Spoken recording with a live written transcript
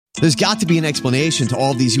There's got to be an explanation to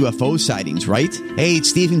all these UFO sightings, right? Hey,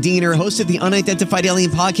 it's Stephen Diener, host of the Unidentified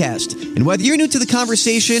Alien Podcast. And whether you're new to the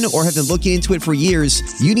conversation or have been looking into it for years,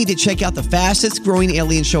 you need to check out the fastest growing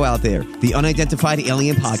alien show out there, the Unidentified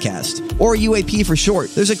Alien Podcast, or UAP for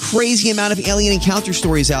short. There's a crazy amount of alien encounter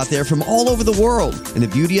stories out there from all over the world. And the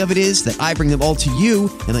beauty of it is that I bring them all to you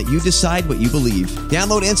and let you decide what you believe.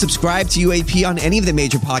 Download and subscribe to UAP on any of the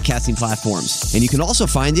major podcasting platforms. And you can also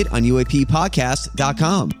find it on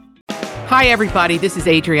UAPpodcast.com. Hi, everybody. This is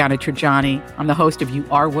Adriana Trajani. I'm the host of You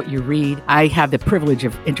Are What You Read. I have the privilege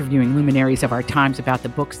of interviewing luminaries of our times about the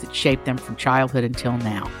books that shaped them from childhood until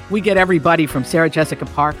now. We get everybody from Sarah Jessica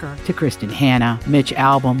Parker to Kristen Hanna, Mitch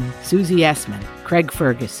Albom, Susie Essman, Craig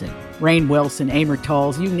Ferguson, Rainn Wilson, Amor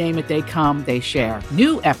Tolls, you name it, they come, they share.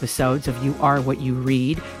 New episodes of You Are What You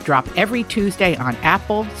Read drop every Tuesday on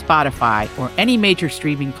Apple, Spotify, or any major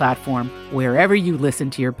streaming platform wherever you listen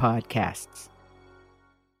to your podcasts.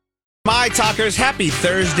 My Talkers, happy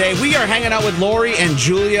Thursday. We are hanging out with Lori and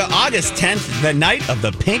Julia August 10th, the night of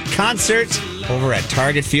the Pink concert over at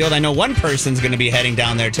Target Field. I know one person's going to be heading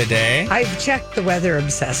down there today. I've checked the weather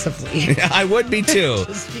obsessively. I would be too.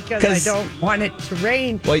 Just because I don't want it to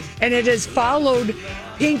rain. And it has followed.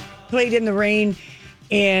 Pink played in the rain,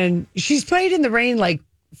 and she's played in the rain like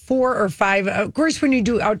 4 or 5. Of course, when you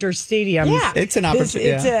do outdoor stadiums, it's an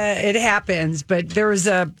opportunity. It happens. But there was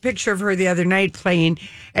a picture of her the other night playing,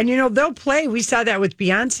 and they'll play. We saw that with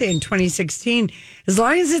Beyonce in 2016. As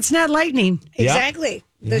long as it's not lightning, exactly.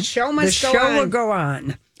 The show must go on. The show will go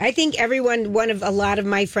on. I think a lot of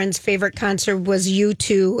my friends' favorite concert was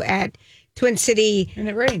U2 at Twin City, and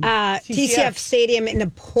it rained. TCF Stadium in the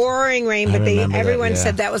pouring rain, but everyone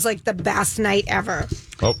said that was like the best night ever.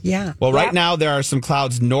 Oh, yeah. Well, right now there are some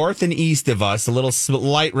clouds north and east of us, a little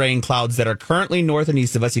light rain clouds that are currently north and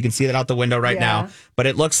east of us. You can see that out the window right now. But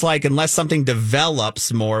it looks like unless something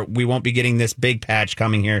develops more, we won't be getting this big patch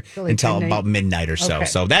coming here until about midnight or so. Okay.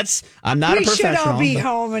 So I'm not a professional. We should all be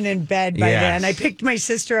home and in bed by then. I picked my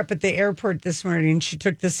sister up at the airport this morning. She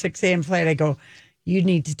took the 6 a.m. flight. I go, you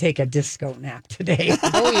need to take a disco nap today.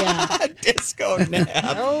 Oh, yeah. Disco nap.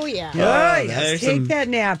 Oh, yeah. Oh, yes. Take that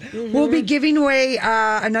nap. Mm-hmm. We'll be giving away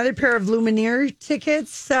another pair of Lumineer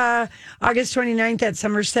tickets August 29th at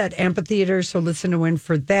Somerset Amphitheater. So listen to win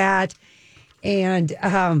for that. And,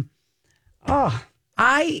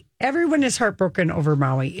 everyone is heartbroken over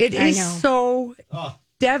Maui. It is so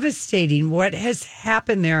devastating what has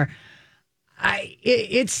happened there.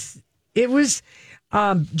 It was...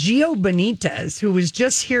 Gio Benitez, who was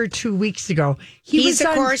just here 2 weeks ago. He's a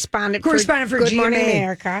correspondent for Good GMA. Morning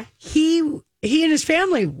America. He and his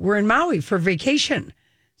family were in Maui for vacation.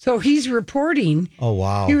 So he's reporting. Oh,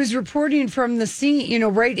 wow. He was reporting from the scene,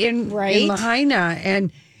 right in Lahaina.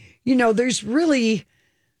 And, there's really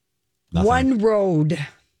one road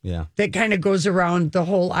that kind of goes around the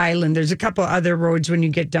whole island. There's a couple other roads when you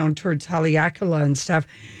get down towards Haleakala and stuff.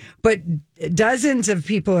 But dozens of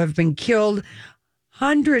people have been killed.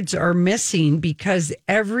 Hundreds are missing because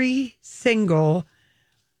every single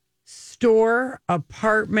store,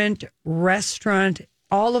 apartment, restaurant,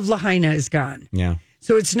 all of Lahaina is gone. Yeah.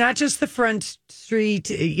 So it's not just the front street,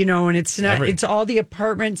 and it's not, it's all the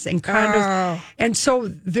apartments and condos. Oh. And so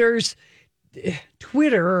there's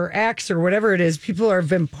Twitter or X or whatever it is. People have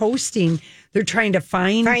been posting. They're trying to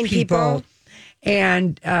find people.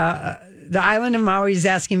 And the island of Maui is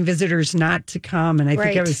asking visitors not to come. And I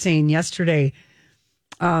think I was saying yesterday,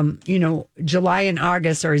 July and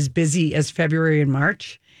August are as busy as February and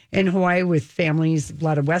March in Hawaii with families, a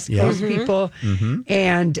lot of West Coast people. Mm-hmm.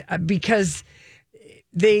 And because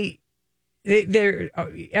they're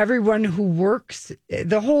everyone who works,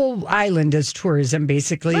 the whole island is tourism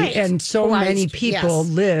basically. Right. And so many people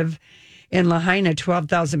live in Lahaina,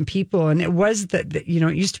 12,000 people. And it was it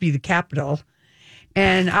used to be the capital.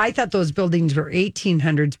 And I thought those buildings were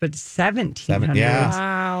 1800s, but 1700s.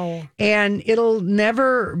 Wow. And it'll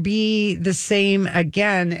never be the same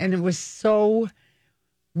again. And it was so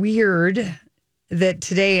weird that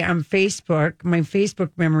today on Facebook, my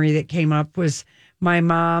Facebook memory that came up was my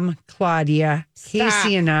mom, Claudia,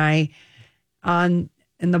 Casey, and I on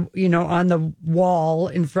the wall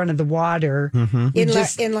in front of the water. Mm-hmm. In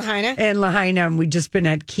Lahaina? In Lahaina. And we'd just been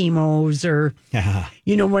at Chemo's or,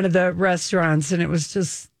 one of the restaurants. And it was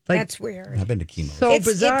just like... That's weird. I've been to Chemo's. So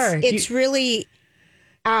bizarre. It's really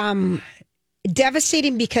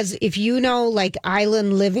devastating because if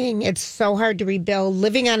island living, it's so hard to rebuild.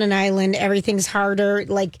 Living on an island, everything's harder.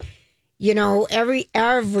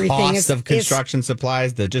 Everything cost of construction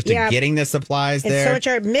supplies, getting the supplies there. So much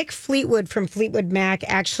hard. Mick Fleetwood from Fleetwood Mac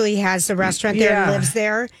actually has a restaurant there and lives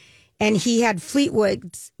there. and he had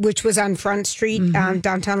Fleetwood, which was on Front Street,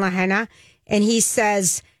 downtown Lahaina. And he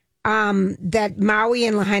says that Maui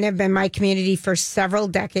and Lahaina have been my community for several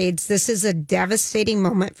decades. This is a devastating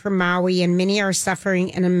moment for Maui, and many are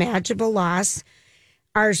suffering an unimaginable loss.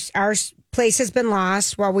 Our place has been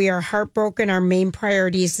lost. While we are heartbroken, our main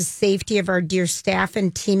priority is the safety of our dear staff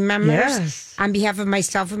and team members. Yes. On behalf of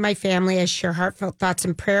myself and my family, I share heartfelt thoughts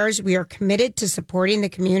and prayers. We are committed to supporting the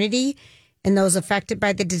community and those affected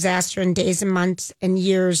by the disaster in days and months and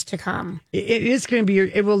years to come. It is going to be,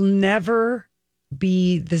 it will never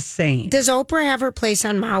be the same. Does Oprah have her place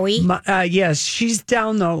on Maui? Yes, she's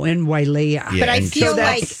down though in Wailea. Yeah, but I and feel So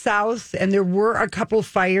that's like south, and there were a couple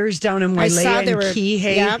fires down in I saw Wailea there and were-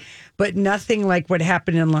 Kihei, yep. but nothing like what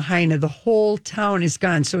happened in Lahaina. The whole town is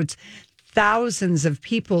gone. So it's thousands of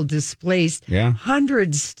people displaced,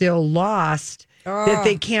 hundreds still lost. That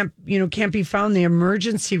they can't be found. The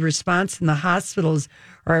emergency response in the hospitals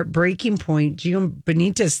are at breaking point. Gio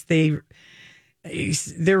Benitez,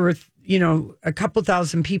 there were a couple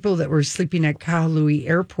thousand people that were sleeping at Kahului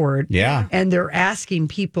Airport. Yeah, and they're asking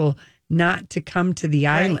people not to come to the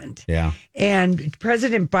island. Yeah, and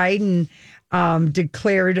President Biden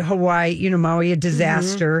declared Hawaii, Maui, a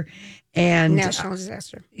disaster. And national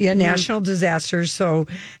disaster. Yeah, national disaster. So,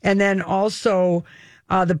 and then also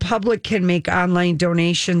the public can make online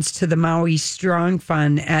donations to the Maui Strong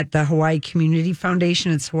Fund at the Hawaii Community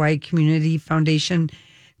Foundation. It's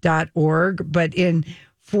hawaiicommunityfoundation.org. But in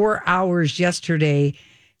 4 hours yesterday,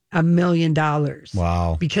 $1 million.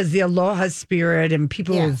 Wow. Because the aloha spirit and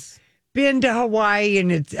people have been to Hawaii,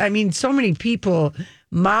 and so many people.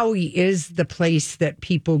 Maui is the place that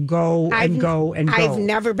people go and go. I've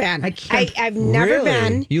never been. I've never Really?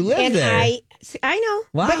 been. You live there. I know.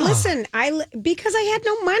 Wow. But listen, because I had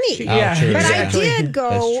no money. Yeah, true. But Exactly. I did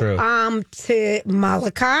That's true. go to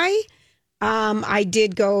Molokai. I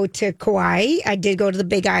did go to Kauai. I did go to the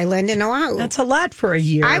Big Island in Oahu. That's a lot for a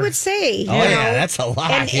year. I would say. Oh, yeah, that's a lot.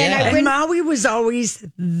 And And Maui was always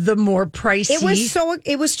the more pricey.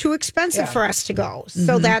 It was too expensive for us to go.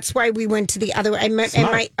 So that's why we went to the other. And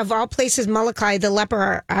of all places, Molokai, the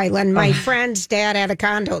leper island. My friend's dad had a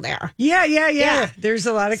condo there. Yeah. There's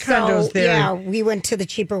a lot of condos there. Yeah, we went to the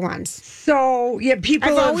cheaper ones. So people.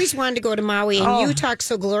 I've always wanted to go to Maui, and you talk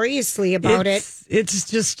so gloriously about it. It's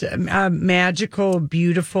just a magical,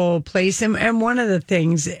 beautiful place. And one of the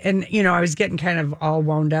things, and I was getting kind of all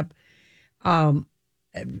wound up,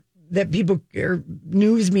 that people or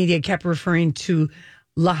news media kept referring to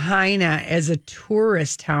Lahaina as a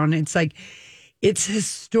tourist town. It's like, it's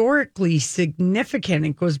historically significant.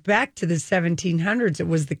 It goes back to the 1700s. It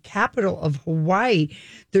was the capital of Hawaii.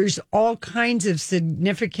 There's all kinds of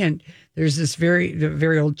significant. There's this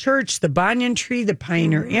very old church, the banyan tree, the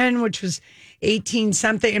Pioneer Inn, which was 18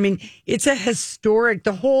 something. It's a historic.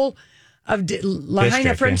 The whole of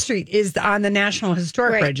Lahaina Front Street is on the National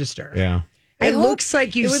Historic Register. Yeah. It looks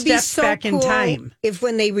like you stepped back in time. If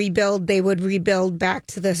when they rebuild, they would rebuild back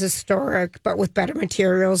to the historic, but with better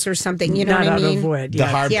materials or something. You know Not what I out mean? of wood. The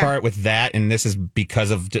hard part with that, and this is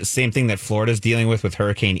because of the same thing that Florida's dealing with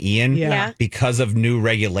Hurricane Ian. Yeah. Because of new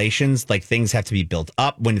regulations, like things have to be built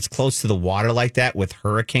up when it's close to the water like that with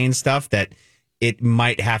hurricane stuff, that it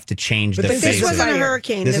might have to change the But face. this wasn't of a it.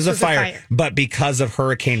 hurricane. This is a was fire. But because of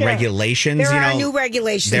hurricane regulations, there are new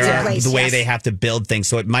regulations in place. The way they have to build things.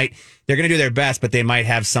 So they're going to do their best, but they might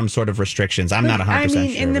have some sort of restrictions. I'm not 100% sure.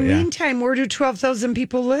 In the meantime, where do 12,000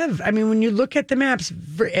 people live? When you look at the maps,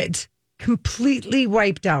 it's completely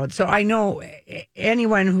wiped out. So I know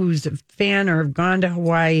anyone who's a fan or have gone to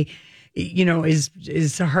Hawaii, is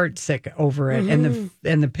heartsick over it.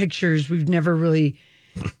 And the pictures, we've never really...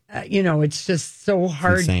 it's just so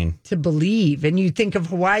hard to believe. And you think of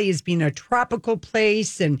Hawaii as being a tropical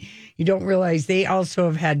place, and you don't realize they also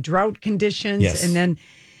have had drought conditions. Yes. And then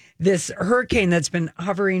this hurricane that's been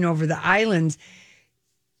hovering over the islands,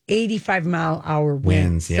 85-mile-hour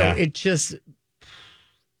winds. Yeah. So it just...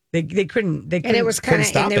 They couldn't. And it was kind of,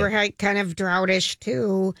 stop and they it. were kind of droughtish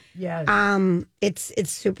too. Yes.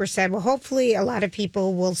 It's super sad. Well, hopefully a lot of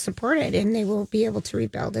people will support it and they will be able to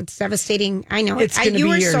rebuild. It's devastating. I know. It's going to be You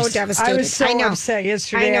were years. so devastated. I was so upset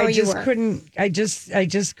yesterday. I know I you just were. couldn't. I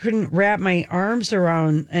just couldn't wrap my arms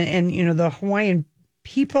around. And the Hawaiian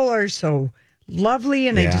people are so lovely,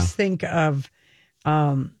 and I just think of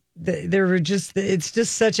there were just. It's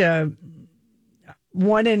just such a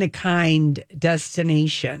one in a kind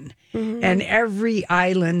destination, and every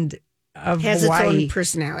island of has Hawaii its own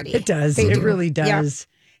personality. It does. They It do. really does.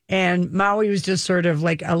 And Maui was just sort of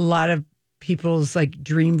like a lot of people's like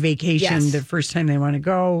dream vacation. Yes. The first time they want to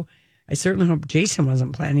go. I certainly hope Jason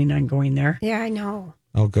wasn't planning on going there. Yeah, I know.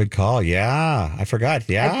 Oh, good call. Yeah, I forgot.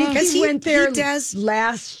 Yeah, I think he went there does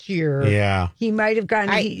last year. Yeah, he might have gone.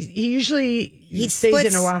 He usually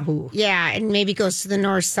stays in Oahu. Yeah, and maybe goes to the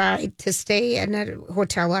north side to stay in a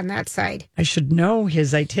hotel on that side. I should know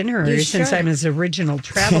his itinerary since I'm his original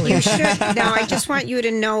traveler. You should. Now, I just want you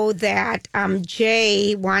to know that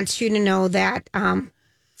Jay wants you to know that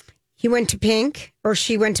he went to Pink or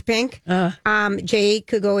she went to Pink. Jay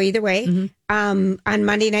could go either way. Mm-hmm. On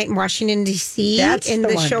Monday night in Washington, D.C. And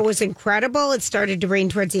the show was incredible. It started to rain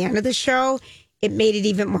towards the end of the show. It made it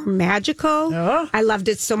even more magical. Oh. I loved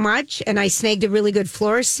it so much. And I snagged a really good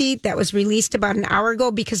floor seat that was released about an hour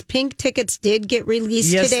ago because Pink tickets did get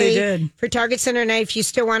released today. They did. For Target Center night. If you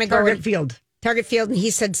still want to go. Target Field, and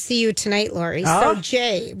he said, "See you tonight, Lori." Oh. So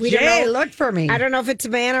Jay, look for me. I don't know if it's a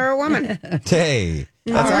man or a woman. Hey,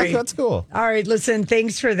 that's cool. All right, listen,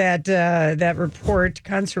 thanks for that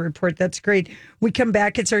concert report. That's great. We come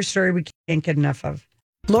back. It's our story we can't get enough of.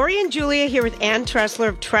 Lori and Julia here with Ann Tressler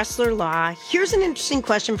of Tressler Law. Here's an interesting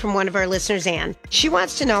question from one of our listeners, Ann. She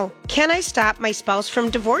wants to know, can I stop my spouse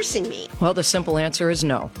from divorcing me? Well, the simple answer is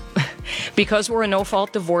no. Because we're a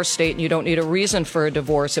no-fault divorce state and you don't need a reason for a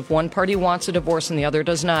divorce, if one party wants a divorce and the other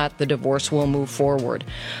does not, the divorce will move forward.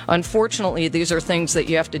 Unfortunately, these are things that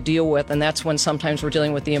you have to deal with, and that's when sometimes we're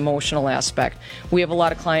dealing with the emotional aspect. We have a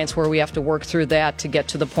lot of clients where we have to work through that to get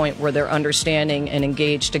to the point where they're understanding and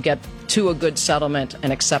engaged to get to a good settlement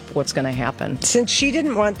and accept what's going to happen. Since she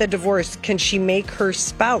didn't want the divorce, can she make her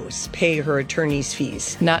spouse pay her attorney's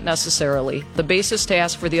fees? Not necessarily. The basis to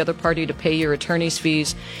ask for the other party to pay your attorney's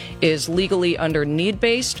fees is legally under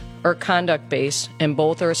need-based or conduct-based, and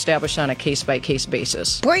both are established on a case-by-case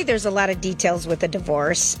basis. Boy, there's a lot of details with a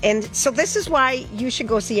divorce. And so this is why you should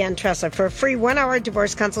go see Ann Tressler. For a free 1-hour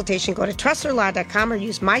divorce consultation, go to TresslerLaw.com or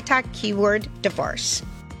use my talk keyword divorce.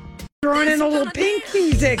 Throwing in a little Pink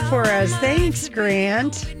music for us. Thanks,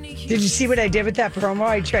 Grant. Did you see what I did with that promo?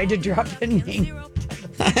 I tried to drop a name.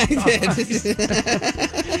 I did.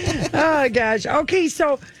 Oh, gosh. Okay,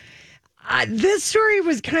 so this story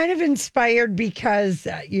was kind of inspired because,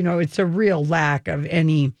 it's a real lack of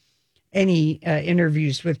any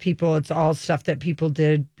interviews with people. It's all stuff that people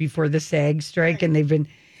did before the SAG strike, and they've been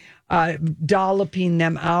dolloping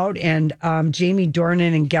them out. And Jamie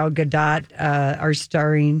Dornan and Gal Gadot are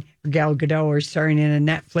starring in a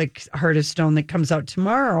Netflix Heart of Stone that comes out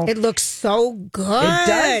tomorrow. It looks so good. It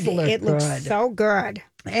does look good. It looks so good.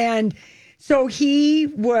 And so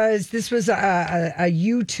this was a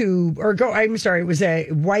YouTube, it was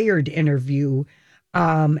a Wired interview.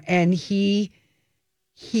 And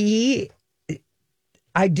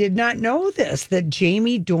I did not know this, that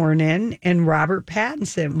Jamie Dornan and Robert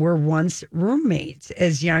Pattinson were once roommates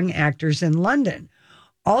as young actors in London.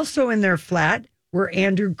 Also in their flat were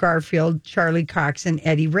Andrew Garfield, Charlie Cox, and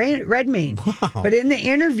Eddie Redmayne. Wow. But in the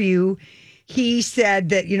interview, he said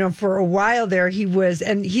that, for a while there he was,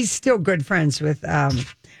 and he's still good friends with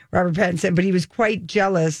Robert Pattinson, but he was quite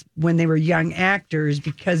jealous when they were young actors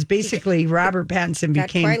because basically Robert Pattinson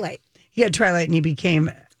became... Twilight. He had Twilight and he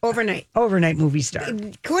became... Overnight movie star.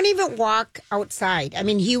 Couldn't even walk outside. I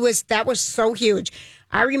mean, that was so huge.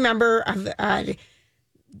 I remember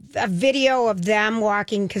a video of them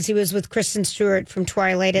walking because he was with Kristen Stewart from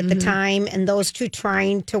Twilight at the time, and those two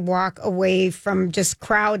trying to walk away from just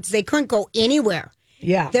crowds. They couldn't go anywhere.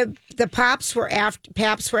 Yeah. The Paps were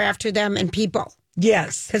after them and people.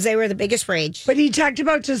 Yes. Because they were the biggest rage. But he talked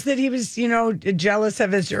about just that he was, jealous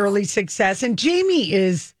of his early success. And Jamie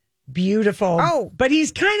is beautiful. Oh. But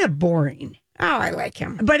he's kind of boring. Oh, I like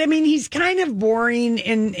him. But I mean, he's kind of boring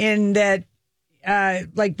in that,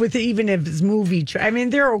 like with even if his movie,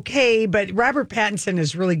 they're okay, but Robert Pattinson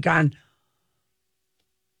has really gone.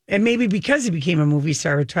 And maybe because he became a movie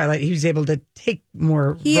star with Twilight, he was able to take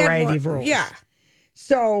more variety of roles. Yeah.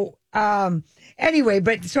 So, anyway,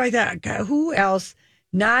 so I thought, God, who else,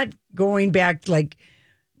 not going back, like,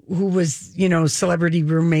 who was, celebrity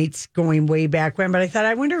roommates going way back when, but I thought,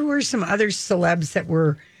 I wonder who are some other celebs that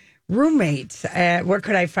were roommates. What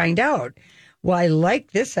could I find out? Well, I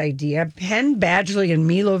like this idea. Penn Badgley and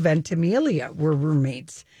Milo Ventimiglia were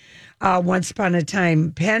roommates. Once upon a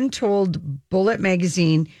time, Penn told Bullet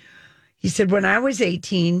magazine, he said, when I was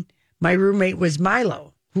 18, my roommate was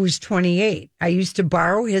Milo, who's 28. I used to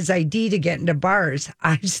borrow his ID to get into bars.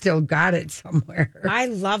 I've still got it somewhere. I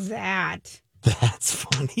love that. That's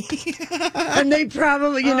funny. And they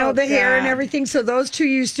probably, the hair and everything. So those two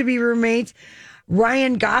used to be roommates.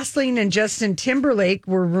 Ryan Gosling and Justin Timberlake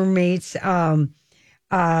were roommates here's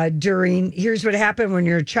what happened when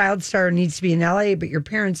you're a child star needs to be in LA, but your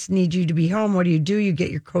parents need you to be home. What do? You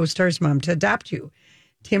get your co-star's mom to adopt you.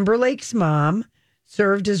 Timberlake's mom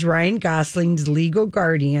served as Ryan Gosling's legal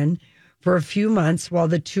guardian for a few months while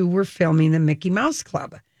the two were filming the Mickey Mouse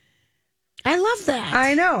Club. I love that.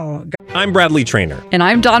 I know. I'm Bradley Trainer. And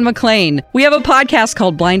I'm Don McClain. We have a podcast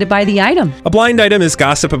called Blinded by the Item. A blind item is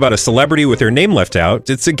gossip about a celebrity with their name left out.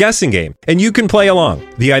 It's a guessing game, and you can play along.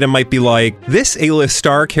 The item might be like, this A-list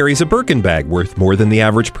star carries a Birkin bag worth more than the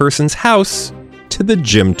average person's house to the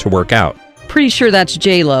gym to work out. Pretty sure that's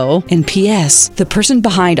J-Lo. And P.S. the person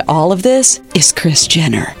behind all of this is Kris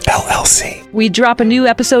Jenner, LLC. We drop a new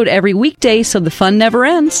episode every weekday so the fun never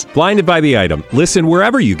ends. Blinded by the Item. Listen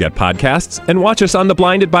wherever you get podcasts and watch us on the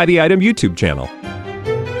Blinded by the Item YouTube channel.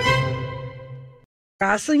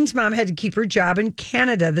 Gosling's mom had to keep her job in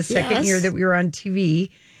Canada the second year that we were on TV.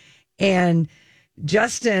 And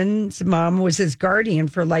Justin's mom was his guardian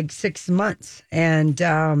for like 6 months. And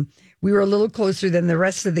we were a little closer than the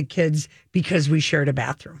rest of the kids because we shared a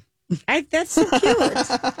bathroom. That's so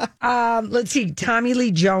cute. Let's see. Tommy Lee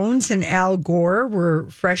Jones and Al Gore were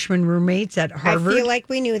freshman roommates at Harvard. I feel like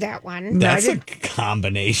we knew that one. That's a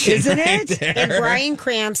combination, isn't right it? there. And Bryan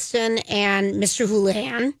Cranston and Mr.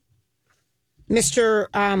 Houlihan. Mr.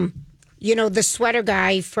 The sweater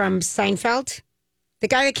guy from Seinfeld. The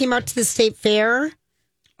guy that came out to the state fair.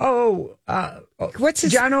 What's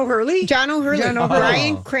his John O'Hurley? John O'Hurley. John O'Hurley.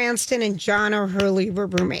 Bryan Cranston and John O'Hurley were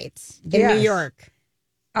roommates in New York.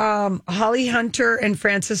 Holly Hunter and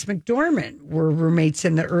Frances McDormand were roommates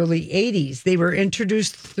in the early 80s. They were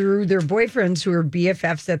introduced through their boyfriends who were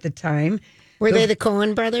BFFs at the time. Were they the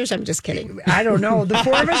Coen brothers? I'm just kidding. I don't know. The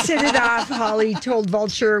four of us hit it off. Holly told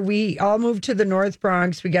Vulture we all moved to the North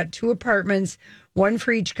Bronx. We got 2 apartments, one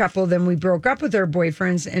for each couple. Then we broke up with our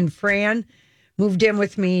boyfriends, and Fran moved in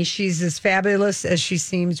with me. She's as fabulous as she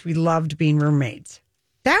seems. We loved being roommates.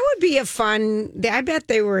 That would be a fun. I bet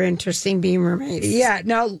they were interesting being roommates. Yeah.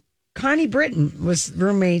 Now, Connie Britton was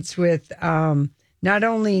roommates with not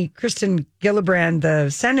only Kristen Gillibrand,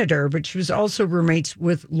 the senator, but she was also roommates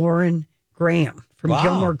with Lauren Graham from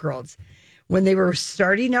Gilmore Girls. When they were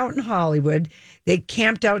starting out in Hollywood, they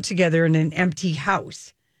camped out together in an empty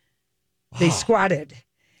house. They squatted.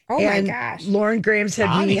 Oh, my gosh. Lauren Graham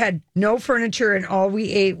said we had no furniture and all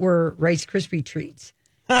we ate were Rice Krispie treats.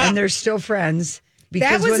 And they're still friends.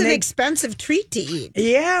 That was an expensive treat to eat.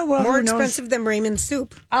 Yeah, well, more expensive than ramen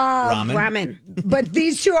soup. Ramen. But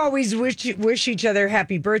these two always wish each other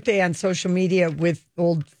happy birthday on social media with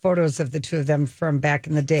old photos of the two of them from back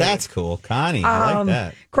in the day. That's cool, Connie. I like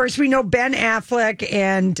that. Of course, we know Ben Affleck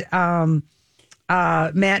and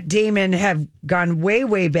Matt Damon have gone way,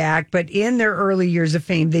 way back. But in their early years of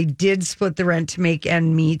fame, they did split the rent to make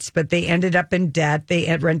end meets. But they ended up in debt. They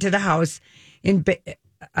had rented a house in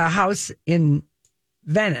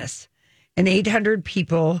Venice, and 800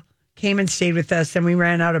 people came and stayed with us, and we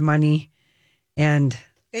ran out of money, and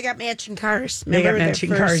they got matching cars. They got matching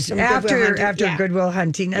cars after Goodwill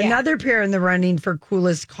Hunting. Another pair in the running for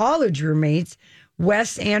coolest college roommates: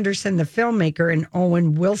 Wes Anderson, the filmmaker, and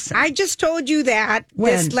Owen Wilson. I just told you that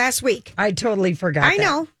this last week. I totally forgot. I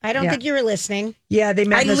know. I don't think you were listening. Yeah, they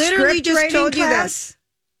met. I literally just told you this.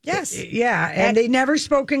 Yes. Yeah, and they never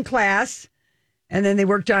spoke in class. And then they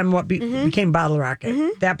worked on what became Bottle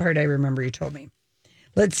Rocket. That part I remember you told me.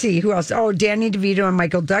 Let's see, who else? Oh, Danny DeVito and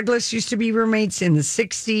Michael Douglas used to be roommates in the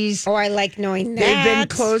 60s. Oh, I like knowing that. They've been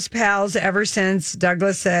close pals ever since.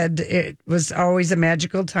 Douglas said it was always a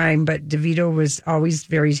magical time, but DeVito was always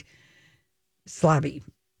very slobby.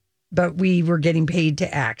 But we were getting paid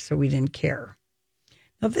to act, so we didn't care.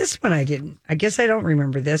 Now, this one I didn't. I guess I don't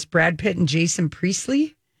remember this. Brad Pitt and Jason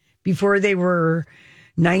Priestley, before they were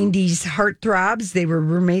 90s heartthrobs. They were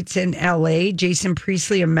roommates in L.A. Jason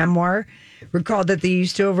Priestley, a memoir, recalled that they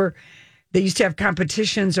used to have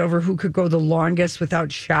competitions over who could go the longest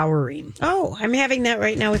without showering. Oh, I'm having that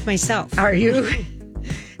right now with myself. Are you?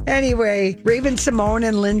 Anyway, Raven Simone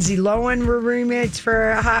and Lindsay Lohan were roommates for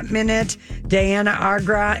a hot minute. Diana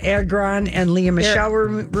Agron and Leah Michelle were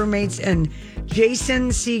roommates, and Jason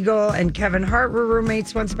Segel and Kevin Hart were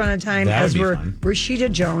roommates once upon a time, as were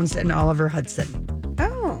Rashida Jones and Oliver Hudson.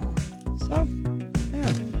 Oh, so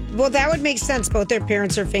yeah. Well, that would make sense. Both their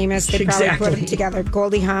parents are famous. They probably put them together.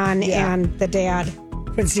 Goldie Hawn and the dad.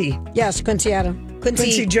 Quincy. Yes, Quincy Adams.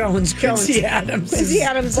 Quincy Jones. Quincy Adams. Quincy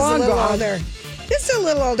Adams is a little older. Just a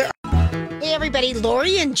little older. Hey, everybody.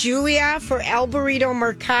 Lori and Julia for El Burrito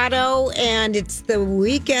Mercado. And it's the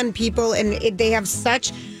weekend, people. And they have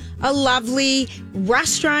such a lovely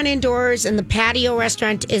restaurant indoors and the patio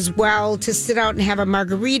restaurant as well to sit out and have a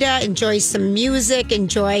margarita, enjoy some music,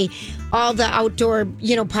 enjoy all the outdoor,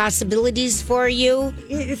 possibilities for you.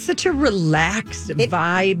 It's such a relaxed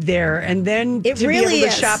vibe there. And then to really be able to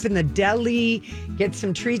is. shop in the deli, get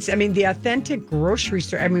some treats. I mean, the authentic grocery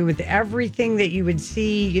store. I mean, with everything that you would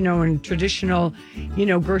see, in traditional,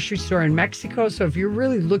 grocery store in Mexico. So if you're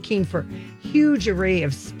really looking for huge array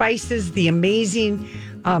of spices, the amazing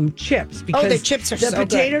chips, because the chips are the so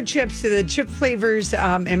potato good. chips, the chip flavors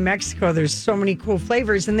in Mexico. There's so many cool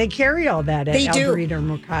flavors, and they carry all that at They El do. Burrito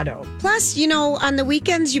Mercado. Plus, on the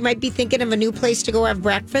weekends, you might be thinking of a new place to go have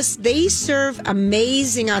breakfast. They serve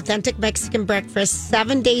amazing, authentic Mexican breakfast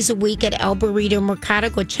 7 days a week at El Burrito Mercado.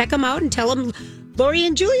 Go check them out and tell them Lori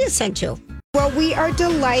and Julia sent you. Well, we are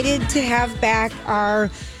delighted to have back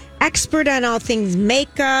our expert on all things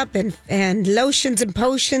makeup and lotions and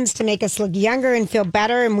potions to make us look younger and feel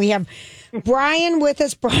better. And we have Bryan with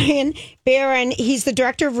us, Bryan Barron. He's the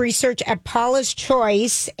director of research at Paula's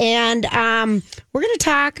Choice. And we're going to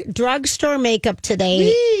talk drugstore makeup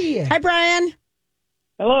today. Whee! Hi, Bryan.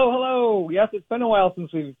 Hello. Yes, it's been a while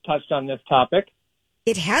since we've touched on this topic.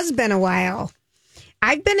 It has been a while.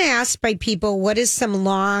 I've been asked by people, what is some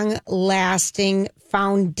long-lasting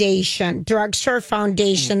foundation, drugstore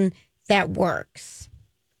foundation that works?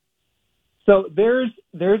 So there's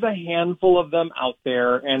a handful of them out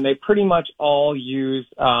there, and they pretty much all use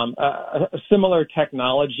a similar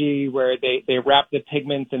technology where they wrap the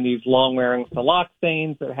pigments in these long-wearing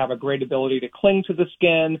siloxanes that have a great ability to cling to the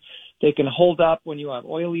skin. They can hold up when you have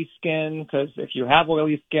oily skin, because if you have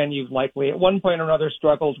oily skin, you've likely at one point or another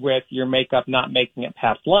struggled with your makeup not making it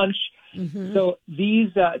past lunch. Mm-hmm. So these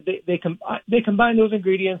they combine those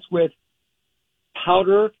ingredients with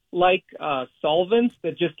powder-like solvents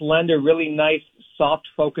that just lend a really nice, soft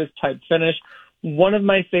focus type finish. One of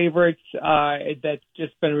my favorites that's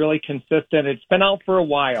just been really consistent, it's been out for a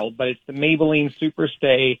while, but it's the Maybelline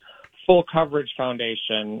Superstay Full Coverage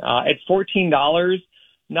Foundation. It's $14.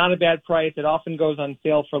 Not a bad price. It often goes on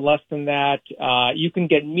sale for less than that. You can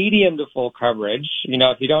get medium to full coverage.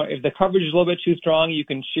 If the coverage is a little bit too strong, you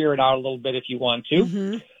can sheer it out a little bit if you want to.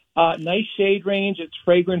 Mm-hmm. Nice shade range. It's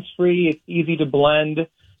fragrance free. It's easy to blend.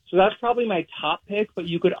 So that's probably my top pick, but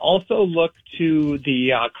you could also look to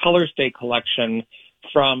the Color Stay collection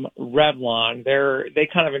from Revlon. They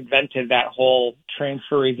kind of invented that whole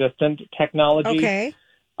transfer resistant technology. Okay.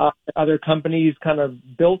 Other companies kind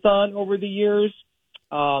of built on over the years.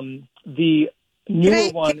 The newer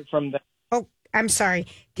one from the... Oh, I'm sorry.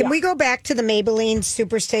 Can we go back to the Maybelline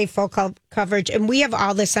Superstay Full Coverage? And we have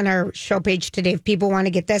all this on our show page today if people want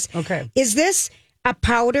to get this. Okay. Is this a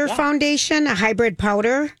powder foundation, a hybrid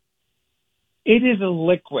powder? It is a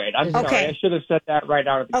liquid. I'm sorry. Okay. I should have said that right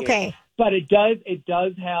out of the gate. Okay. But it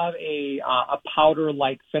does have a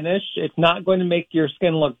powder-like finish. It's not going to make your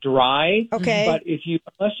skin look dry. Okay. But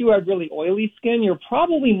unless you have really oily skin, you're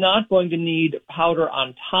probably not going to need powder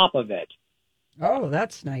on top of it. Oh,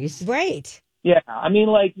 that's nice. Right. Yeah. I mean,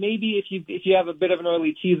 like maybe if you have a bit of an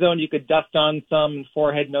oily T-zone, you could dust on some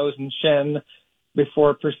forehead, nose, and chin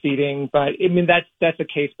before proceeding. But I mean, that's a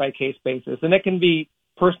case-by-case basis. And it can be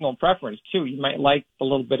personal preference too. You might like a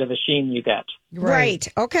little bit of the sheen you get. Right.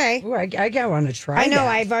 Okay. Ooh, I want to try. I know. that.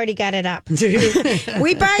 I've already got it up.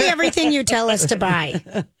 We buy everything you tell us to buy.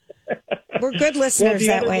 We're good listeners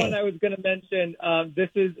that way. The other one I was going to mention, this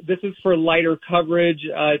is for lighter coverage.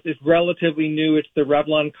 It's relatively new. It's the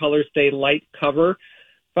Revlon Color Stay Light Cover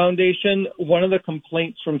Foundation. One of the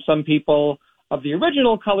complaints from some people of the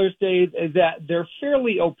original Color Stays is that they're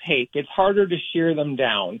fairly opaque. It's harder to sheer them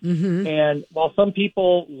down. Mm-hmm. And while some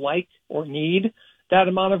people like or need that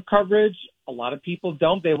amount of coverage, a lot of people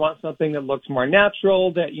don't. They want something that looks more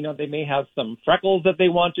natural, that, they may have some freckles that they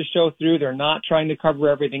want to show through. They're not trying to cover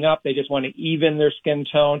everything up. They just want to even their skin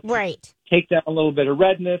tone. Right. Take down a little bit of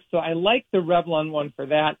redness. So I like the Revlon one for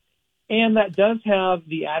that. And that does have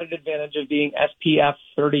the added advantage of being SPF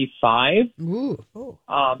 35. Ooh.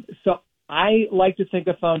 So I like to think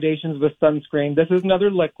of foundations with sunscreen. This is another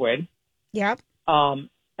liquid. Yep.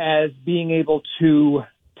 As being able to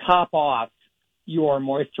top off your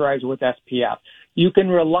moisturizer with SPF. You can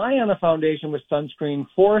rely on a foundation with sunscreen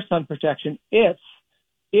for sun protection if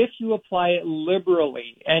you apply it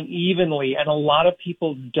liberally and evenly, and a lot of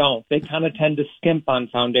people don't. They kind of tend to skimp on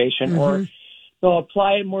foundation, or they'll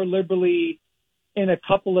apply it more liberally in a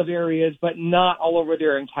couple of areas, but not all over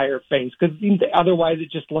their entire face, because otherwise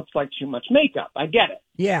it just looks like too much makeup. I get it.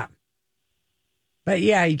 Yeah. But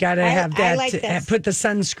yeah, you got to have that. Like put the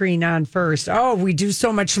sunscreen on first. Oh, we do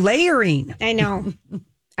so much layering. I know.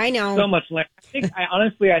 So much layering.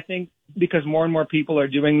 I think because more and more people are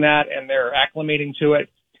doing that and they're acclimating to it,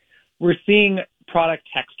 we're seeing product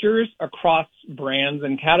textures across brands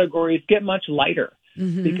and categories get much lighter.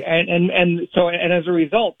 And as a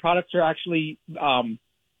result, products are actually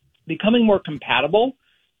becoming more compatible.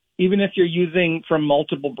 Even if you're using from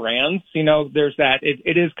multiple brands, there's that.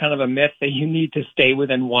 It is kind of a myth that you need to stay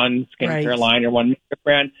within one skincare line or one makeup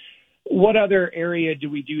brand. What other area do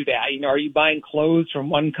we do that? Are you buying clothes from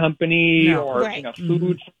one company or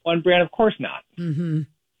food from one brand? Of course not. Mm-hmm.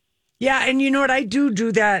 Yeah, and you know what? I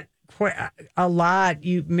do that quite a lot.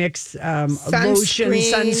 You mix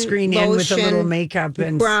sunscreen in with a little makeup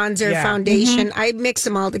and bronzer, foundation. I mix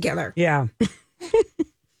them all together. Yeah.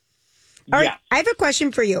 All right, I have a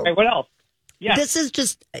question for you. Okay, what else? Yeah. This is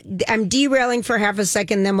just, I'm derailing for half a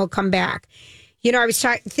second, then we'll come back. I was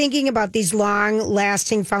thinking about these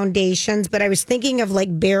long-lasting foundations, but I was thinking of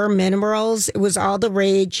like Bare Minerals. It was all the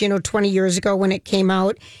rage, 20 years ago when it came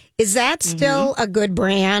out. Is that still a good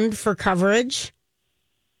brand for coverage?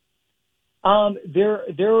 Their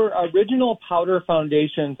original powder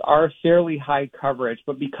foundations are fairly high coverage,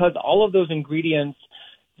 but because all of those ingredients,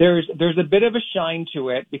 there's a bit of a shine to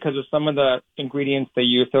it because of some of the ingredients they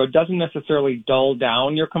use, so it doesn't necessarily dull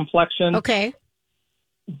down your complexion. Okay.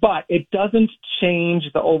 But it doesn't change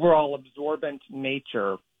the overall absorbent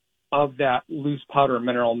nature of that loose powder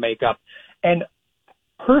mineral makeup. And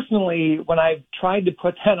personally, when I've tried to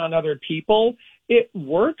put that on other people, it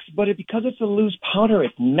works, but because it's a loose powder,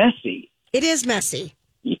 it's messy. It is messy.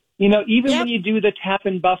 Even when you do the tap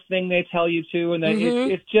and buff thing they tell you to, and then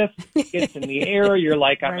it just gets in the air. You're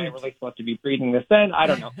like, am I really supposed to be breathing this in? I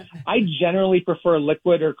don't know. I generally prefer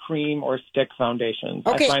liquid or cream or stick foundations.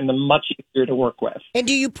 Okay. I find them much easier to work with. And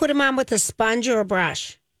do you put them on with a sponge or a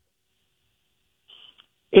brush?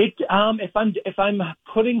 If I'm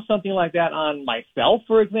putting something like that on myself,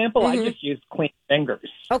 for example, I just use clean fingers.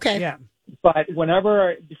 Okay. Yeah. But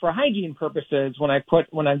whenever, for hygiene purposes, when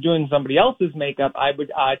I'm doing somebody else's makeup, I would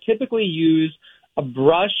typically use a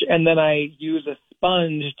brush and then I use a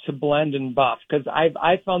sponge to blend and buff because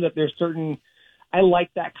I found that I like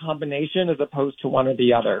that combination as opposed to one or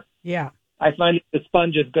the other. Yeah. I find the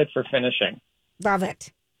sponge is good for finishing. Love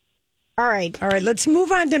it. All right. Let's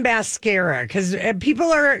move on to mascara because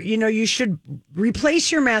people are, you should replace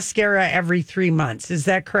your mascara every 3 months. Is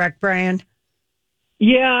that correct, Bryan?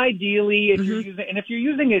 Yeah, ideally, if you're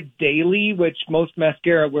using it daily, which most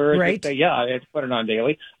mascara wearers say, I put it on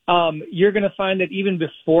daily, you're going to find that even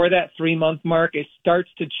before that 3-month mark, it starts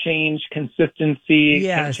to change consistency,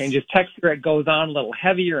 it changes texture, it goes on a little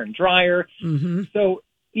heavier and drier. Mm-hmm. So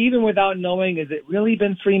even without knowing, has it really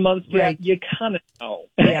been 3 months yet? You kind of know.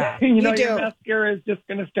 Yeah, your mascara is just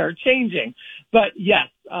going to start changing. But yes,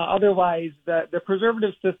 otherwise, the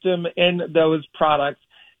preservative system in those products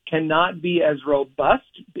cannot be as robust.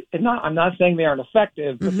 I'm not saying they aren't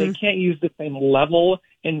effective, but they can't use the same level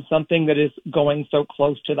in something that is going so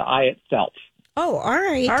close to the eye itself. Oh, all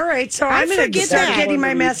right. All right. So I'm going to start getting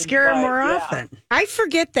my mascara more often. I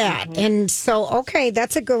forget that. And so, okay,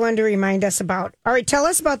 that's a good one to remind us about. All right, tell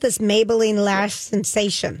us about this Maybelline Lash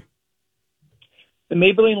Sensation. The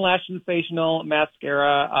Maybelline Lash Sensational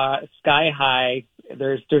Mascara, Sky High.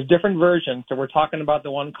 There's different versions. So we're talking about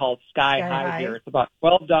the one called Sky High here. It's about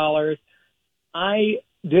 $12. I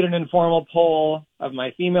did an informal poll of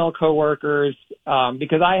my female coworkers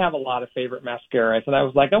because I have a lot of favorite mascaras. And I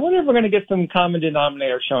was like, I wonder if we're going to get some common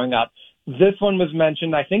denominator showing up. This one was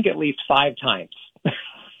mentioned, I think, at least 5 times.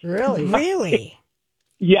 Really? Really?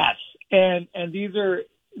 Yes. And these are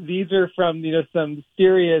from, some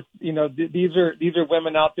serious, these are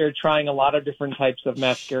women out there trying a lot of different types of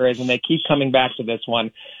mascaras, and they keep coming back to this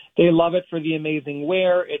one. They love it for the amazing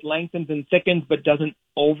wear. It lengthens and thickens, but doesn't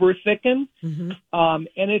over thicken. Mm-hmm.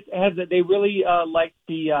 And they really like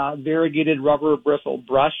the variegated rubber bristle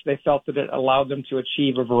brush. They felt that it allowed them to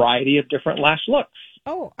achieve a variety of different lash looks.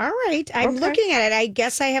 Oh, all right. I'm looking at it. I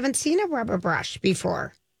guess I haven't seen a rubber brush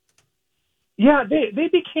before. Yeah, they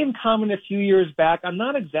became common a few years back. I'm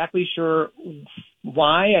not exactly sure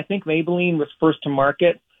why. I think Maybelline was first to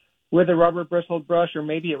market with a rubber bristled brush, or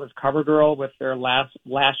maybe it was CoverGirl with their Lash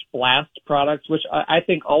Blast products, which I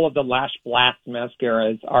think all of the Lash Blast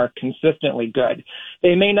mascaras are consistently good.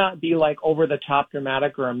 They may not be like over-the-top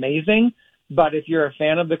dramatic or amazing, but if you're a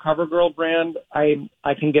fan of the CoverGirl brand, I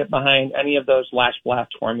can get behind any of those Lash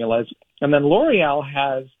Blast formulas. And then L'Oreal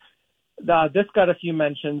has this got a few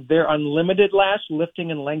mentions. Their Unlimited Lash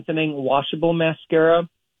Lifting and Lengthening Washable Mascara.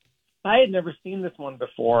 I had never seen this one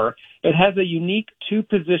before. It has a unique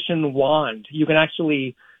 2-position wand. You can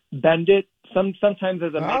actually bend it. Sometimes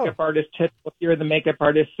as a makeup artist tip, you'll hear the makeup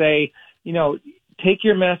artist say, take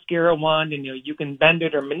your mascara wand and you can bend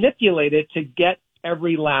it or manipulate it to get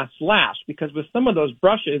every last lash. Because with some of those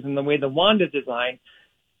brushes and the way the wand is designed,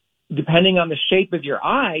 depending on the shape of your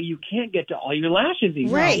eye, you can't get to all your lashes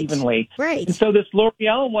evenly. Right. And so this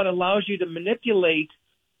L'Oreal one allows you to manipulate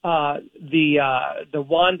the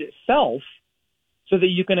wand itself so that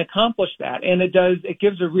you can accomplish that. And it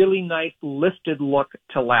gives a really nice lifted look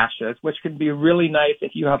to lashes, which can be really nice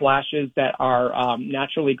if you have lashes that are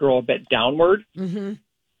naturally grow a bit downward,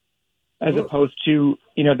 as opposed to,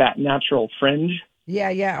 that natural fringe.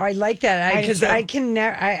 Yeah, I like that. Because I can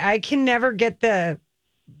never get the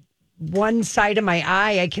one side of my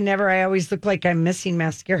eye. I always look like I'm missing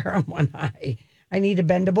mascara on one eye. I need a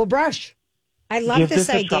bendable brush. I love this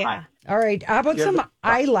idea. All right. How about some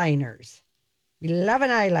eyeliners? We love an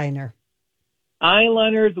eyeliner.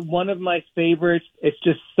 Eyeliner is one of my favorites. It's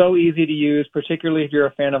just so easy to use, particularly if you're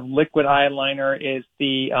a fan of liquid eyeliner, is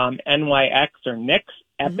the NYX or NYX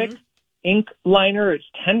Epic Ink Liner. It's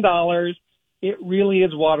 $10. It really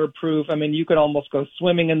is waterproof. I mean, you could almost go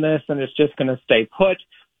swimming in this and it's just going to stay put.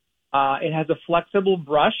 It has a flexible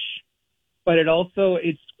brush, but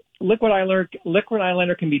liquid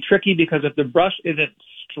eyeliner can be tricky because if the brush isn't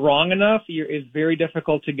strong enough, it's very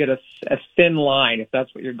difficult to get a thin line if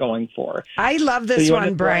that's what you're going for. I love this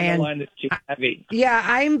one, Brian. A line that's too heavy. Yeah,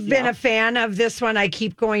 I've been a fan of this one. I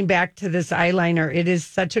keep going back to this eyeliner. It is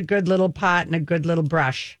such a good little pot and a good little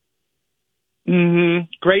brush.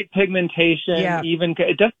 Great pigmentation. Yeah. Even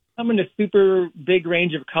it doesn't come in a super big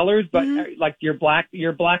range of colors, but like your black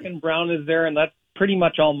and brown is there, and that's pretty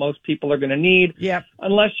much all most people are going to need. Yep.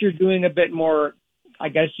 Unless you're doing a bit more, I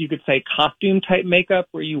guess you could say, costume type makeup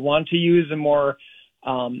where you want to use a more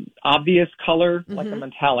obvious color, like a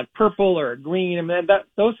metallic purple or a green. I mean,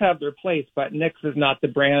 those have their place, but NYX is not the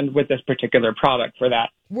brand with this particular product for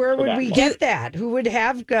that. Where would we get that? Who would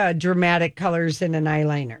have dramatic colors in an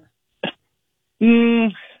eyeliner?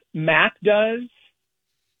 MAC does.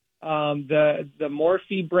 The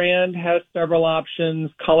Morphe brand has several options.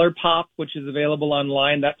 ColourPop, which is available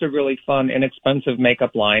online, that's a really fun, inexpensive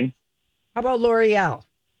makeup line. How about L'Oreal?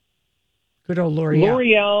 Good old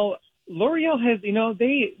L'Oreal. L'Oreal has,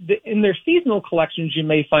 they in their seasonal collections, you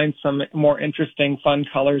may find some more interesting, fun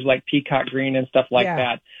colors like peacock green and stuff like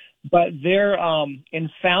that. But their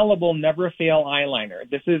infallible never fail eyeliner.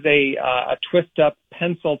 This is a twist up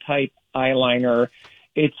pencil type eyeliner.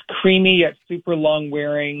 It's creamy yet super long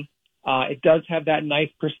wearing. It does have that nice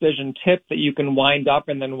precision tip that you can wind up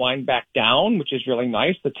and then wind back down, which is really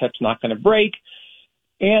nice. The tip's not going to break.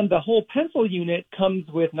 And the whole pencil unit comes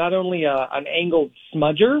with not only an angled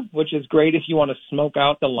smudger, which is great if you want to smoke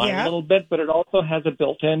out the line a little bit, but it also has a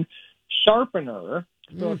built-in sharpener.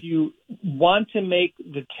 So if you want to make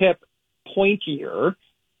the tip pointier,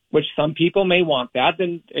 which some people may want that,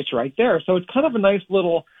 then it's right there. So it's kind of a nice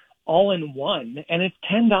little all-in-one, and it's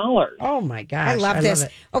 $10. Oh, my gosh. I love this.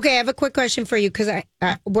 Okay, I have a quick question for you because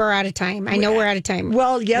we're out of time. I know we're out of time.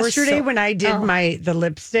 Well, yesterday when I did the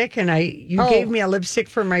lipstick, and you gave me a lipstick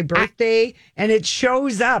for my birthday, and it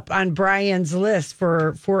shows up on Brian's list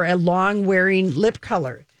for a long-wearing lip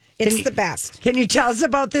color. It's the best. Can you tell us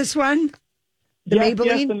about this one?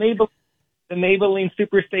 Maybelline? Yes, the Maybelline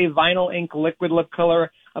Superstay Vinyl Ink Liquid Lip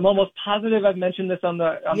Color. I'm almost positive I've mentioned this on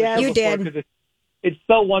the show you before, did. It's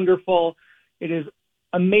so wonderful. It is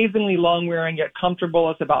amazingly long-wearing yet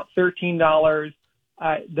comfortable. It's about $13.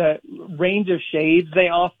 The range of shades they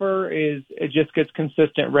offer it just gets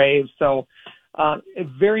consistent raves. So it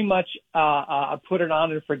very much a put it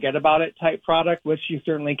on and forget about it type product, which you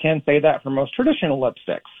certainly can say that for most traditional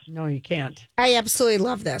lipsticks. No, you can't. I absolutely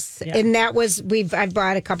love this. Yeah. And that was, I've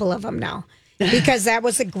bought a couple of them now. Because that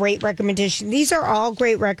was a great recommendation. These are all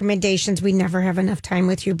great recommendations. We never have enough time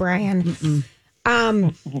with you, Brian.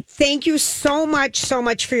 Thank you so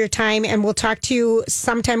much for your time, and we'll talk to you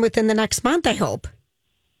sometime within the next month, I hope.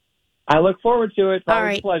 I look forward to it. It's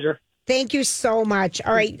always a pleasure. Thank you so much.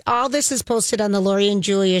 All right, all this is posted on the Lori and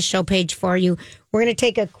Julia show page for you. We're going to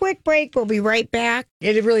take a quick break. We'll be right back.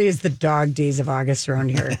 It really is the dog days of August around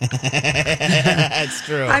here. That's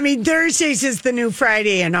true. I mean, Thursdays is the new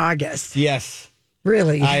Friday in August. Yes.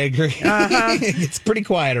 Really? I agree. It's pretty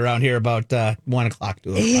quiet around here about 1 o'clock, 2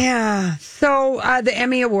 o'clock. Yeah. So the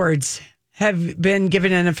Emmy Awards have been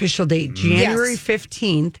given an official date, January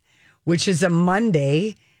 15th, which is a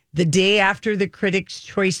Monday, the day after the Critics'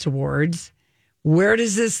 Choice Awards. Where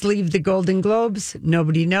does this leave the Golden Globes?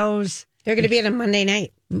 Nobody knows. They're going to be on a Monday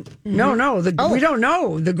night. No. We don't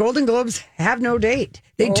know. The Golden Globes have no date.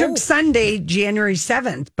 They took Sunday, January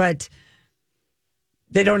 7th, but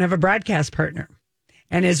they don't have a broadcast partner.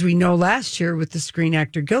 And as we know last year with the Screen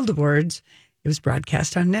Actor Guild Awards, it was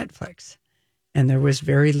broadcast on Netflix. And there was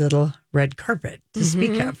very little red carpet to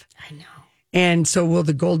speak of. I know. And so will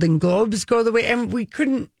the Golden Globes go the way? And we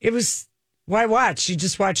couldn't, it was why watch? You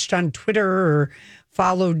just watched on Twitter or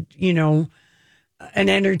followed, an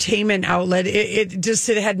entertainment outlet.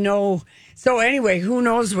 It had no. So anyway, who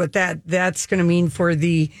knows what that's going to mean for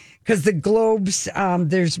because the Globes,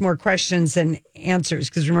 there's more questions than answers.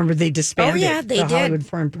 Because remember, they disbanded the Hollywood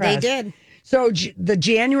Foreign Press. They did. So the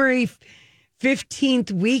January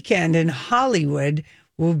 15th weekend in Hollywood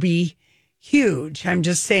will be huge. I'm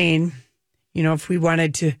just saying, if we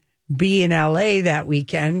wanted to be in LA that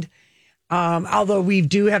weekend, although we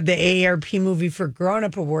do have the AARP Movie for Grown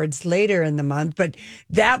Up Awards later in the month, but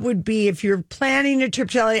that would be if you're planning a trip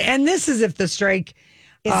to LA, and this is if the strike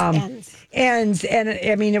ends. And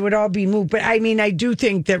I mean, it would all be moved. But I mean, I do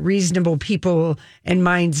think that reasonable people and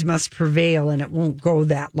minds must prevail, and it won't go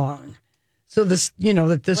that long. So this,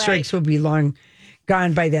 that the strikes will be long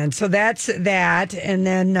gone by then. So that's that. And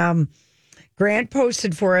then Grant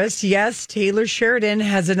posted for us, yes, Taylor Sheridan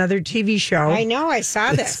has another TV show. I know, I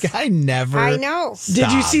saw this. This guy never I know. stops.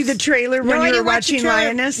 Did you see the trailer when you were watching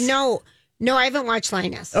Lioness? No, I haven't watched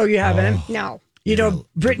Lioness. Oh, you haven't? Oh. No.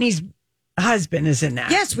 Brittany's husband is in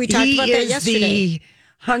that. Yes, we talked about that yesterday.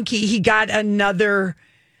 He got another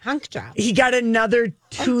hunk job. He got another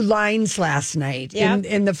 2 lines last night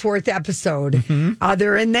in the 4th episode. Mm-hmm.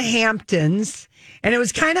 They're in the Hamptons, and it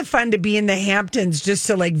was kind of fun to be in the Hamptons just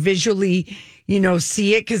to visually,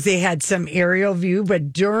 see it because they had some aerial view.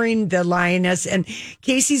 But during the Lioness, and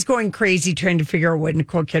Casey's going crazy trying to figure out what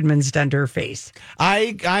Nicole Kidman's done to her face.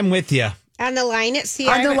 I'm with you. On the Lioness?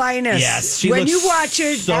 On the Lioness. Yes. When you watch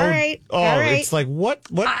it. All right. It's like, what?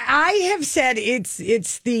 I have said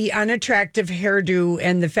it's the unattractive hairdo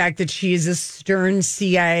and the fact that she is a stern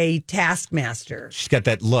CIA taskmaster. She's got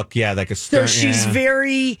that look, like a stern. So she's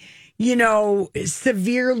very,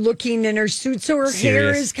 severe looking in her suit. So her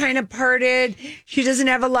hair is kind of parted. She doesn't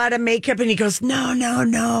have a lot of makeup. And he goes,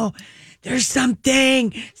 no. There's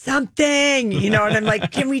something. And I'm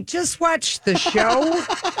like, can we just watch the show?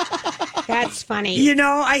 That's funny.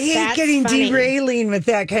 I hate getting derailing with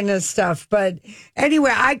that kind of stuff. But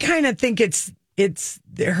anyway, I kind of think it's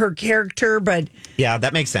her character, but yeah,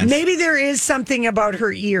 that makes sense. Maybe there is something about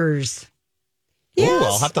her ears. Yes,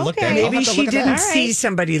 I'll have to look at it. Maybe she didn't see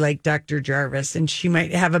somebody like Dr. Jarvis, and she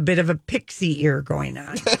might have a bit of a pixie ear going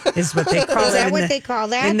on, is what they call it. Is that what they call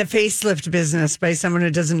that? In the facelift business by someone who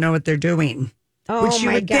doesn't know what they're doing. Oh, which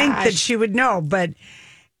you would think that she would know. But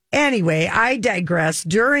anyway, I digress.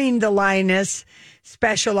 During the Lioness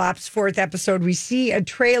Special Ops 4th episode, we see a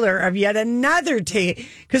trailer of yet another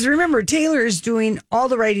because remember, Taylor is doing all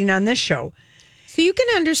the writing on this show. So you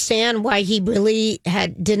can understand why he really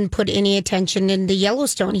didn't put any attention into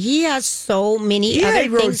Yellowstone. He has so many other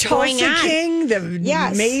things going on. King,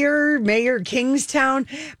 Mayor Kingstown,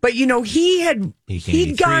 but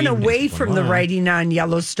he'd gone away from the writing on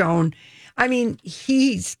Yellowstone. I mean,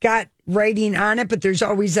 he's got writing on it, but there's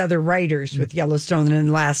always other writers with Yellowstone in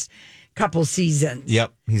the last couple seasons.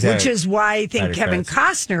 Yep, which is why I think Kevin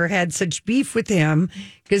Costner had such beef with him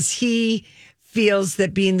because he feels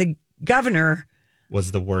that being the governor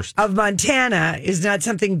was the worst of Montana is not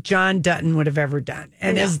something John Dutton would have ever done.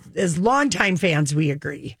 And as longtime fans, we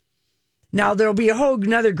agree. Now, there'll be a whole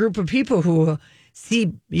another group of people who will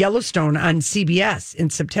see Yellowstone on CBS in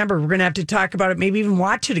September. We're going to have to talk about it, maybe even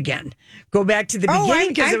watch it again. Go back to the beginning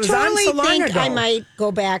because it was on so long ago. I might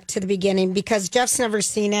go back to the beginning because Jeff's never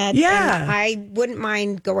seen it. Yeah. And I wouldn't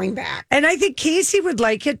mind going back. And I think Casey would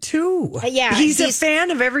like it too. He's a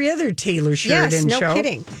fan of every other Taylor Sheridan show. No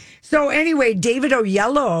kidding. So anyway, David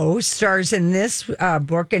Oyelowo stars in this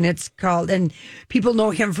book, and it's called, and people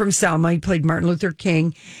know him from Selma. He played Martin Luther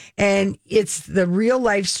King, and it's the real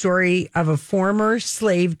life story of a former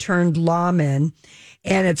slave turned lawman,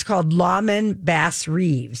 and it's called Lawman Bass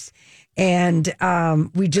Reeves. And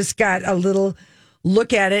we just got a little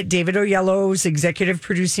look at it. David Oyelowo's executive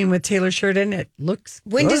producing with Taylor Sheridan. It looks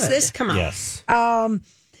When good. does this come out? Yes.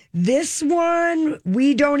 This one,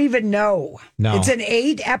 we don't even know. No. It's an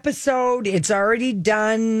 8 episode. It's already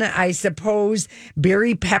done, I suppose.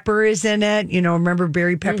 Barry Pepper is in it. Remember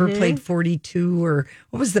Barry Pepper played 42, or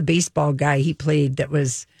what was the baseball guy he played that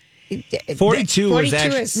was... 42 was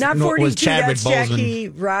actually... Not 42, was Chadwick that's Boseman. Jackie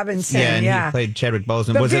Robinson. Yeah, and he played Chadwick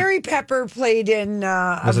Boseman. But Barry Pepper played in...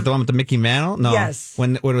 was it the one with the Mickey Mantle? No. Yes.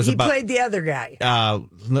 When it was he about... played the other guy.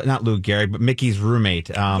 Not Lou Gehrig, but Mickey's roommate.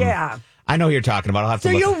 Yeah. I know who you're talking about. I'll have to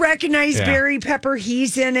So look. you'll recognize Barry Pepper.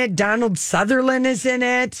 He's in it. Donald Sutherland is in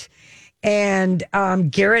it. And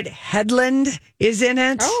Garrett Hedlund is in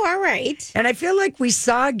it. Oh, all right. And I feel like we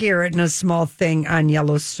saw Garrett in a small thing on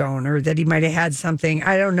Yellowstone, or that he might have had something.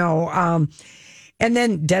 I don't know. And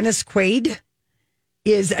then Dennis Quaid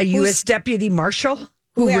is a U.S. deputy marshal.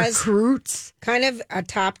 who has recruits kind of a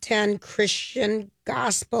top 10 Christian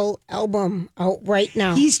gospel album out right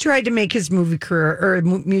now. He's tried to make his movie career or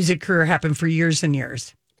music career happen for years and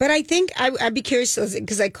years. But I think I'd be curious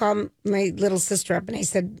because I called my little sister up and I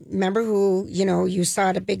said, remember who, you saw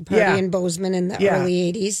at a big party in Bozeman in the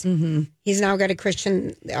early 80s? Mm-hmm. He's now got a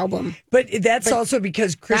Christian album. But that's also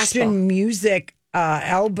because Christian music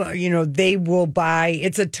album, they will buy.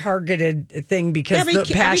 It's a targeted thing because the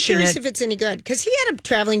passionate. I'd be curious if it's any good because he had a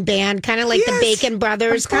traveling band, kind of like the Bacon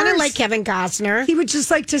Brothers, kind of like Kevin Costner. He would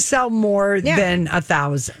just like to sell more than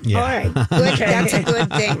 1,000. Yeah. All right, good. That's a good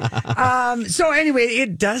thing. So anyway,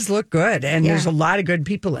 it does look good, and there's a lot of good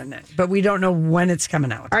people in it, but we don't know when it's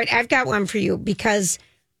coming out. All right, I've got one for you because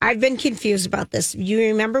I've been confused about this. You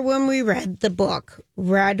remember when we read the book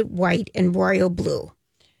Red, White, and Royal Blue?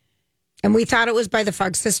 And we thought it was by the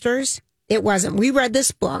Fugg sisters. It wasn't. We read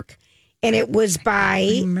this book, and it was by,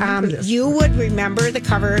 you would remember the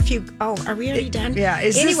cover if you, are we already done? Yeah.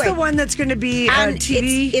 Is this the one that's going to be on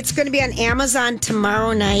TV? It's going to be on Amazon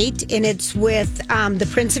tomorrow night, and it's with the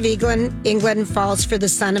Prince of England falls for the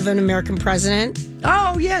son of an American president.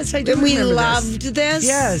 Oh, yes, I do remember this. We loved this.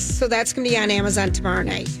 Yes. So that's going to be on Amazon tomorrow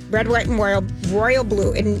night. Red, White, and Royal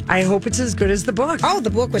Blue. And I hope it's as good as the book. Oh,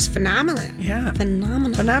 the book was phenomenal. Yeah.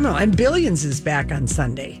 Phenomenal. And Billions is back on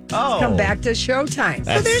Sunday. Oh. Come back to Showtime.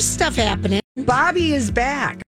 So there's stuff happening. Bobby is back.